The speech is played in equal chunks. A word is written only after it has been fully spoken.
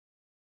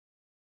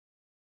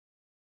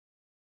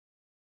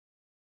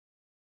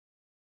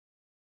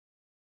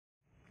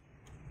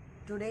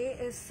Today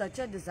is such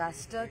a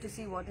disaster to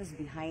see what is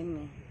behind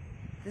me.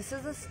 This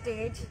is a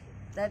stage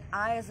that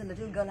I as a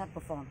little girl have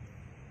performed.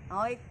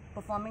 Now I'm a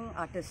performing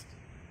artist.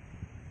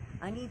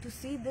 I need to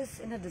see this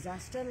in a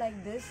disaster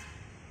like this.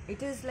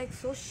 It is like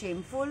so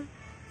shameful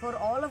for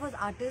all of us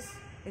artists.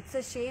 It's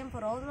a shame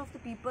for all of the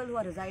people who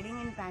are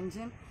residing in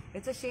Panjim.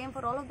 It's a shame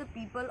for all of the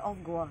people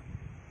of Goa.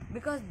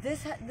 Because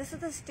this is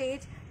the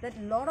stage that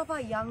a lot of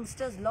our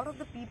youngsters, a lot of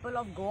the people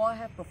of Goa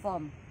have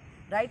performed.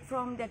 Right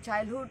from their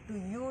childhood to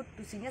youth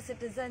to senior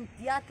citizen,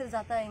 theatre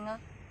jata hai.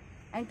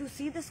 And to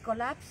see this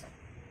collapse,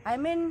 I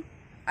mean,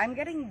 I'm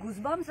getting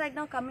goosebumps right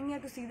now coming here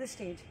to see the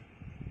stage.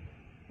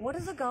 What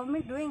is the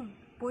government doing?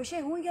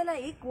 Poishe hu gela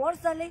ek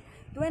वर्ष झाले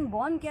तुवें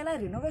बॉन केला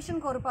renovation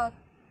करपाक.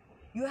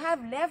 You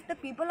have left the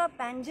people of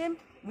Panjim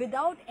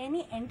without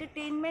any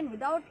entertainment,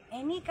 without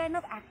any kind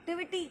of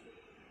activity.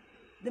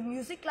 The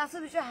music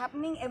classes which are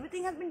happening,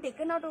 everything has been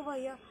taken out over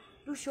here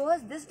to show us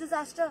this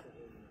disaster.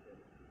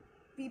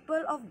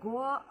 People of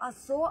Goa are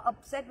so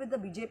upset with the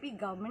BJP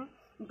government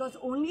because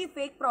only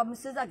fake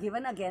promises are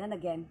given again and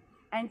again.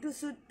 And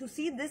to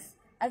see this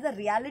as a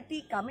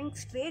reality coming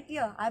straight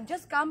here, I've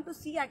just come to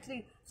see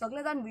actually.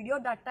 Sogledan video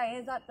datta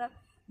hai zata,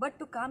 but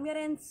to come here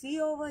and see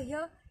over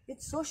here,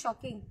 it's so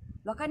shocking.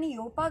 Lokani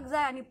yopak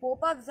zay ani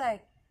popak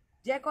zay.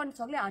 Je kon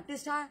sogle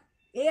artist ha,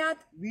 e at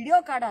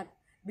video kadat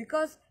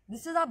because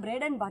this is our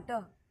bread and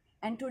butter.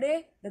 And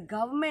today the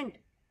government,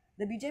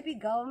 the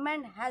BJP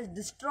government has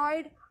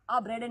destroyed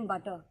our bread and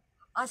butter.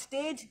 Our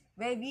stage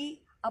where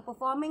we are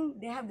performing,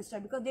 they have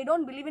destroyed because they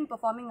don't believe in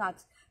performing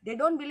arts. They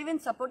don't believe in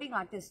supporting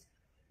artists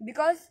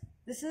because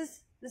this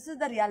is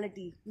the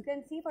reality. You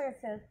can see for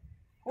yourself.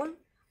 Whole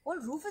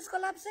roof is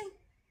collapsing.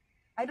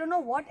 I don't know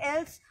what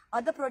else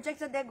other projects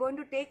that they're going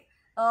to take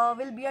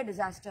will be a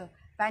disaster.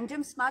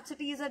 Panjim Smart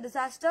City is a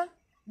disaster.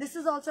 This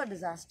is also a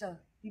disaster.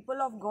 People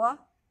of Goa,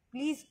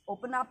 please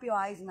open up your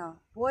eyes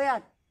now.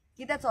 Poyat,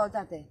 kita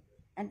choltate.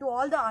 And to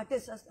all the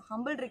artists, a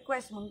humble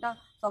request, Munta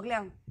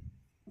Soglyang,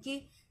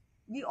 ki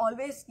we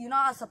always,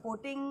 are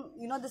supporting,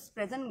 this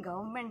present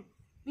government.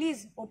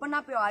 Please open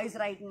up your eyes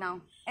right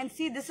now and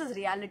see this is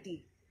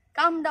reality.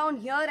 Come down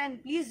here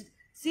and please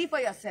see for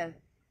yourself.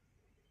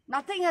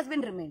 Nothing has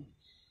been remained.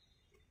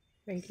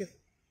 Thank you.